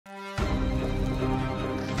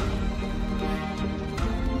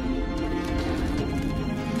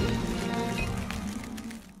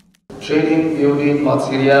trading building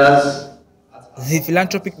materials. The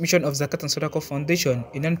philanthropic mission of Zakat and Sadaqat Foundation,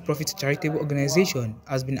 a non-profit charitable organization,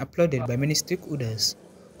 has been applauded by many stakeholders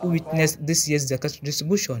who witnessed this year's Zakat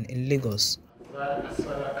distribution in Lagos.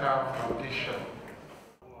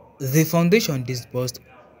 The foundation disbursed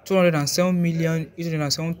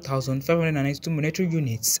 207,807,592 monetary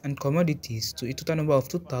units and commodities to a total number of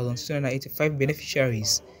 2,685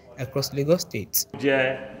 beneficiaries across Lagos State.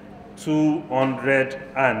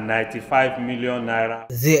 295 million naira.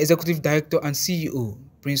 The Executive Director and CEO,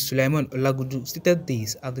 Prince Sulaiman Olagudu, stated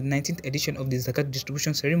this at the 19th edition of the Zakat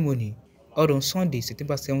distribution ceremony held on Sunday,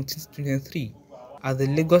 September 17, 2023, at the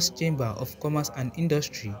Lagos Chamber of Commerce and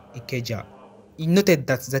Industry, Ikeja. He noted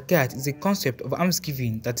that Zakat is a concept of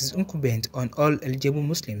almsgiving that is incumbent on all eligible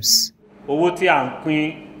Muslims. Owó tí à ń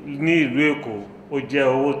pín ní ìlú Èkó ó jẹ́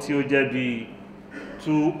owó tí ó jẹ́ bí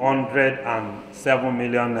 207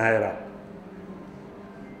 million naira.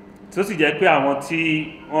 Tó sì jẹ́ pé àwọn tí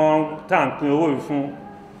wọ́n tá ń pín owó yìí fún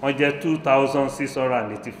wọ́n jẹ́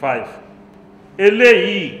 2,685.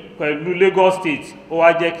 Eléyìí pẹ̀lú Lagos State ó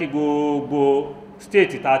wá jẹ́ kí gbogbo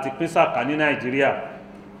state tá ti pín sàkà ní Nàìjíríà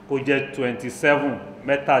kó jẹ́ 27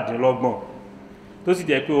 mẹ́tàdínlọ́gbọ̀n. Tó sì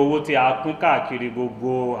jẹ́ pé owó tí a pín káàkiri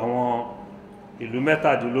gbogbo àwọn ìlú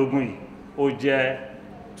mẹ́tàdínlógún yìí ó jẹ́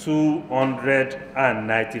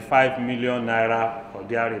 295 million naira or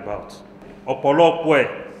thereabout. Ọ̀pọ̀lọpọ̀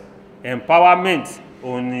empowerment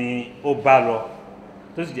òun ni ó bá lọ.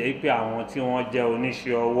 Tó sì jẹ́ pé àwọn tí wọ́n jẹ́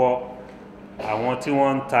oníṣẹ́ ọwọ́, àwọn tí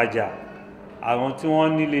wọ́n ń tajà, àwọn tí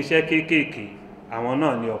wọ́n ní iléeṣẹ́ kéékèèké, àwọn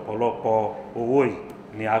náà ni ọ̀pọ̀lọpọ̀ owó yìí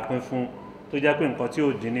ni a pín fún. Tó jẹ́ pé nǹkan tí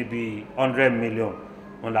ó dín ní bí 100 million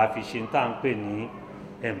wọ́n la fi ṣe ń tà ń pè ní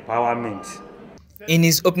empowerment. In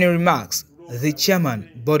his opening remarks, the chairman,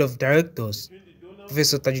 board of directors,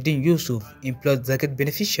 Professor Tajuddin Yusuf, implored Zakat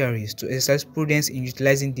beneficiaries to exercise prudence in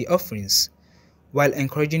utilizing the offerings, while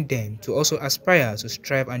encouraging them to also aspire to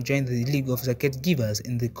strive and join the League of Zakat givers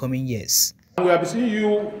in the coming years. We are beseeching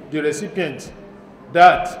you, the recipient,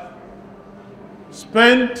 that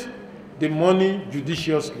spend the money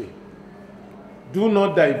judiciously. Do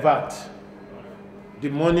not divert the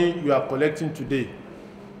money you are collecting today.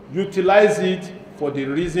 Utilize it for the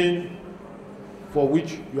reason for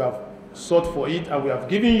which you have sought for it and we have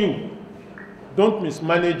given you. Don't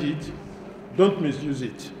mismanage it. Don't misuse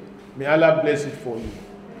it. May Allah bless it for you.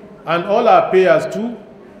 And all our payers too,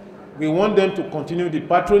 we want them to continue the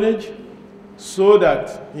patronage so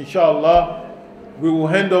that, inshallah, we will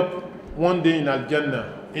end up one day in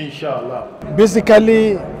Al-Jannah, inshallah.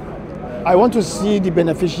 Basically, I want to see the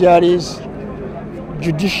beneficiaries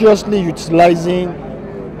judiciously utilizing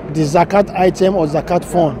the Zakat item or Zakat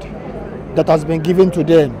fund that has been given to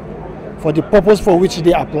them for the purpose for which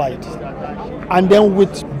they applied. And then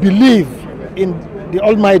with belief in the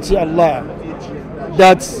Almighty Allah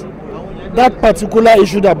that that particular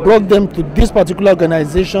issue that brought them to this particular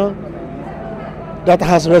organization that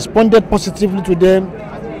has responded positively to them,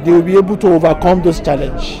 they will be able to overcome this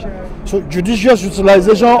challenge. So judicious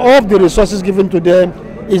utilization of the resources given to them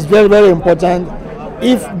is very, very important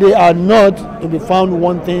if they are not to be found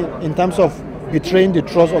wanting in terms of betraying the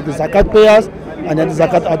trust of the Zakat payers and then the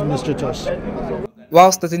Zakat administrators.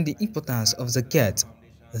 While stating the importance of Zakat,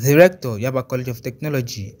 the rector, Yaba College of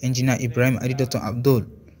Technology, Engineer Ibrahim Adidoton Abdul,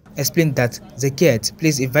 explained that Zakat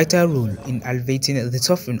plays a vital role in alleviating the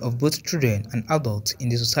suffering of both children and adults in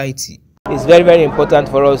the society. It's very, very important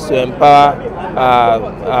for us to empower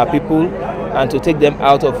our people and to take them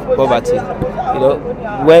out of poverty. You know,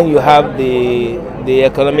 when you have the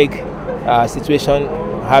economic situation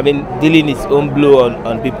dealing its own blow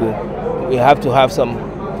on people, we have to have some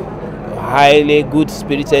highly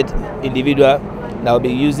good-spirited individual that will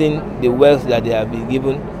be using the wealth that they have been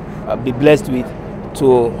given, be blessed with,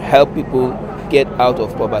 to help people get out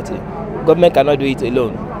of poverty. Government cannot do it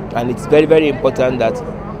alone, and it's very, very important that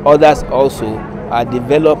others also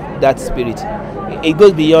develop that spirit. It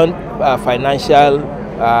goes beyond financial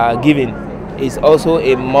giving. It's also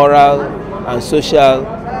a moral and social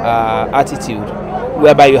attitude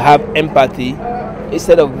whereby you have empathy.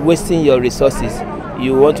 Instead of wasting your resources,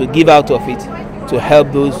 you want to give out of it to help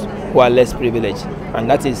those who are less privileged, and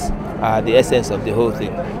that is the essence of the whole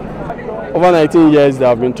thing. Over 19 years they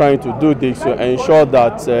have been trying to do this to ensure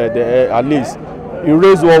that they at least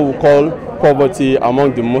erase what we call poverty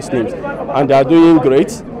among the Muslims, and they are doing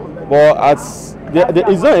great. But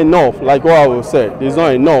it's not enough, like what I will say, it's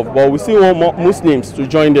not enough, but we still want more Muslims to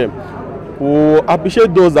join them. We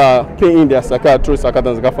appreciate those that are paying their Zakat through Zakat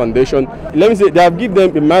and Zakat Foundation. Let me say, they have given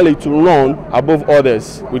them a mileage to run above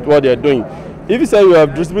others with what they are doing. If you say you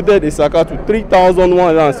have distributed a Zakat to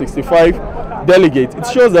 3,165 delegate. It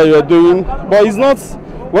shows that you are doing, but it's not.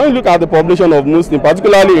 When you look at the population of Muslims,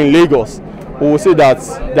 particularly in Lagos, we will say that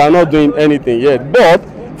they are not doing anything yet. But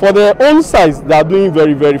for their own size, they are doing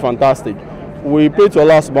very, very fantastic. We pray to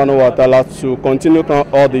Allah subhanahu wa ta'ala to continue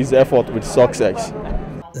all these efforts with success.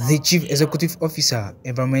 The Chief Executive Officer,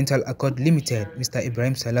 Environmental Accord Limited, Mr.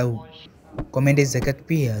 Ibrahim Salahu, commended Zakat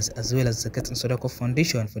payers as well as Zakat and Sadaqat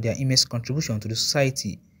Foundation for their immense contribution to the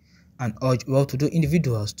society and urged well-to-do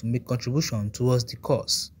individuals to make contribution towards the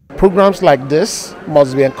cause. Programs like this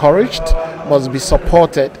must be encouraged, must be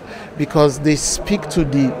supported, because they speak to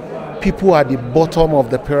the people at the bottom of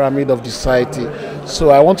the pyramid of the society. So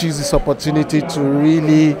I want to use this opportunity to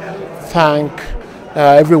really thank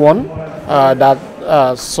everyone that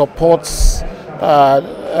supports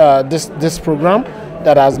this program,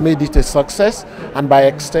 that has made it a success, and by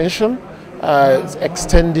extension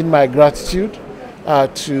extending my gratitude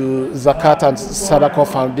to Zakat and Sadaqat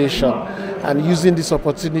Foundation, and using this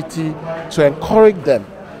opportunity to encourage them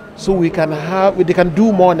so they can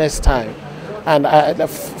do more next time. And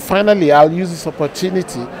finally, I'll use this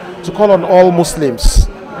opportunity to call on all Muslims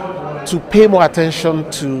to pay more attention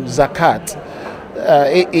to Zakat.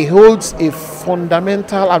 It holds a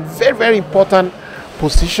fundamental and very, very important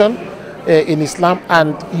position in Islam,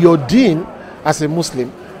 and your deen as a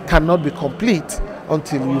Muslim cannot be complete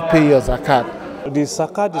until you pay your Zakat. The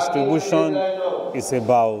Zakat distribution is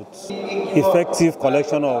about effective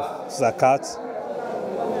collection of Zakat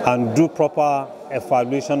and do proper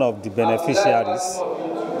evaluation of the beneficiaries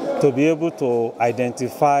to be able to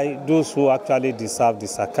identify those who actually deserve the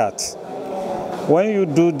Zakat. When you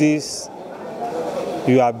do this,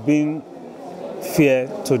 you are being fair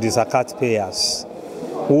to the Zakat payers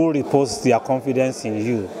who repose their confidence in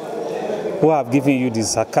you, who have given you the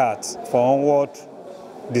Zakat for onward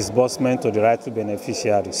disbursement to the rightful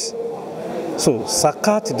beneficiaries. So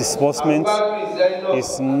Zakat disbursement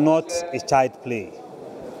is not a child play.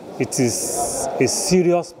 It is a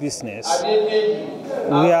serious business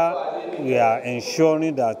where we are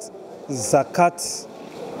ensuring that Zakat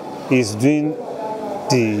is doing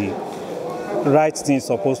the right thing it's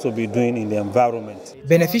supposed to be doing in the environment.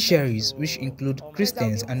 Beneficiaries, which include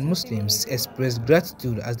Christians and Muslims, expressed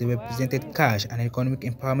gratitude as they were presented cash and economic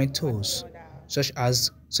empowerment tools, such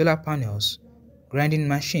as solar panels, grinding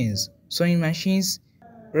machines, sewing machines,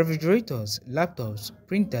 refrigerators, laptops,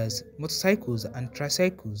 printers, motorcycles and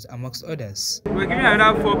tricycles, amongst others. We're giving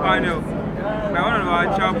another 4 panels by one of our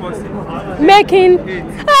chairpersons. Making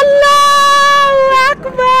Allahu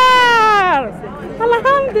Akbar!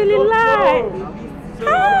 Alhamdulillah!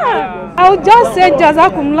 I'll just say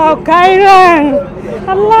Jazakumullah Khairan!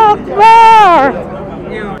 Allah Akbar!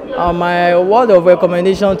 My word of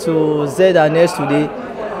recommendation to Z and S today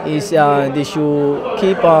is they should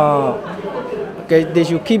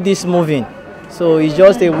keep this moving. So it's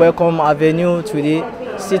just a welcome avenue today.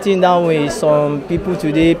 Sitting down with some people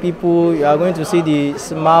today, you are going to see the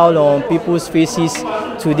smile on people's faces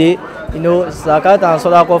today. You know, Zakat and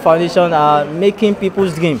Sadaqat Foundation are making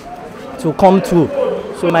people's dream to come true.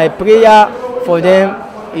 So my prayer for them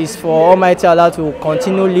is for Almighty Allah to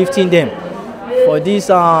continue lifting them for this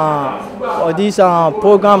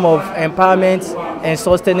program of empowerment and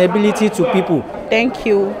sustainability to people. Thank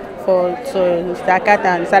you to Zakat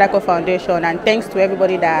and Sadaqat Foundation, and thanks to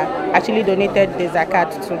everybody that actually donated the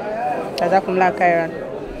Zakat to. Jazakumullah Khairan.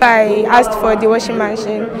 I asked for the washing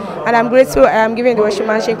machine, and I'm grateful I am given the washing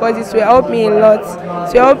machine because it will help me a lot.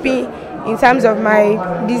 It will help me in terms of my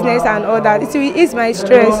business and all that. It will ease my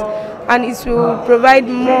stress, and it will provide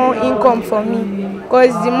more income for me,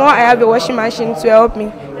 because the more I have a washing machine to help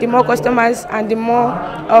me, the more customers and the more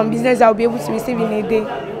business I'll be able to receive in a day.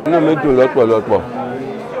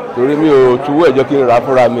 Torí mi ò túwọ́ ẹ̀jọ́ kí n ra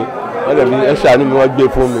fúnra mi, wọ́n lè fi ẹ̀ṣà ní mi wọ́n gbé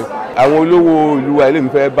fún mi. Àwọn olówó ìlú wa ilé mi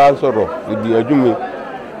fẹ́ bá sọ̀rọ̀ ìgbìyànjú mi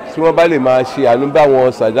tí wọ́n bá lè máa ṣe àánú bá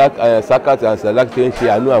wọn Zakat and Sadaqat ṣe ń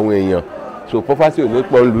ṣe àánú àwọn èèyàn, so poverty ò ní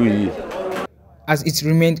pọ̀ nílùú yìí. As it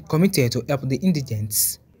remained committed to help the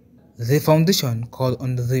indigents, the foundation called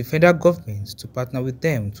on the federal government to partner with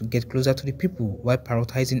them to get closer to the people while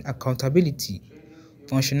prioritizing accountability,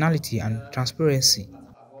 functionality and transparency.